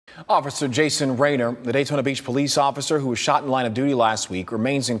Officer Jason Raynor, the Daytona Beach police officer who was shot in line of duty last week,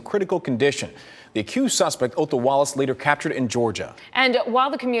 remains in critical condition. The accused suspect, Otha Wallace, later captured in Georgia. And while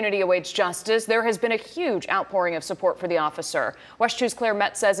the community awaits justice, there has been a huge outpouring of support for the officer. West 2's Claire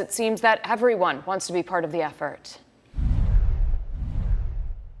Metz says it seems that everyone wants to be part of the effort.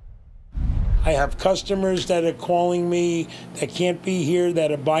 I have customers that are calling me that can't be here,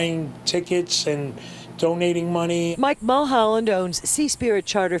 that are buying tickets and donating money. Mike Mulholland owns Sea Spirit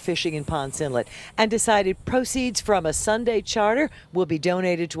Charter Fishing in Ponce Inlet and decided proceeds from a Sunday charter will be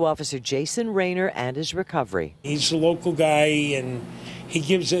donated to Officer Jason Raynor and his recovery. He's a local guy, and he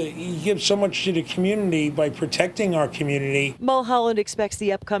gives so much to the community by protecting our community. Mulholland expects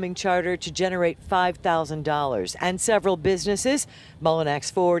the upcoming charter to generate $5,000, and several businesses,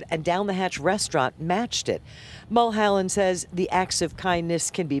 Mullinax Ford and Down the Hatch Restaurant, matched it. Mulholland says the acts of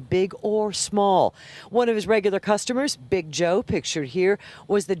kindness can be big or small. One of his regular customers, Big Joe, pictured here,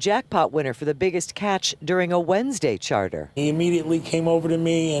 was the jackpot winner for the biggest catch during a Wednesday charter. He immediately came over to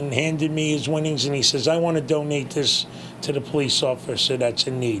me and handed me his winnings, and he says, I want to donate this to the police officer that's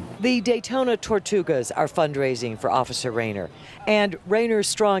in need. The Daytona Tortugas are fundraising for Officer Raynor, and Raynor's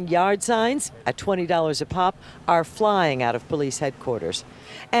strong yard signs at $20 a pop are flying out of police headquarters.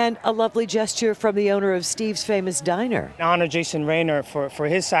 And a lovely gesture from the owner of Steve's Famous Diner. I honor Jason Raynor for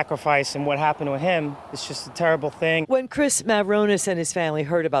his sacrifice, and what happened with him. It's just a terrible thing. When Chris Mavronis and his family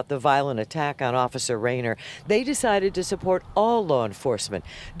heard about the violent attack on Officer Raynor, they decided to support all law enforcement.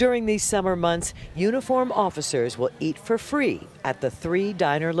 During these summer months, uniformed officers will eat for free at the 3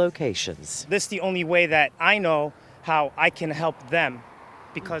 diner locations. This is the only way that I know how I can help them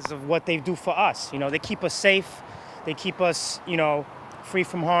because of what they do for us. You know, they keep us safe. They keep us, free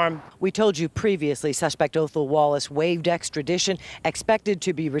from harm. We told you previously suspect Otha Wallace waived extradition, expected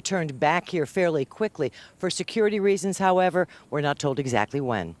to be returned back here fairly quickly. For security reasons, however, we're not told exactly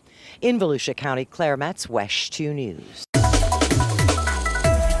when. In Volusia County, Claire Metz, West 2 News.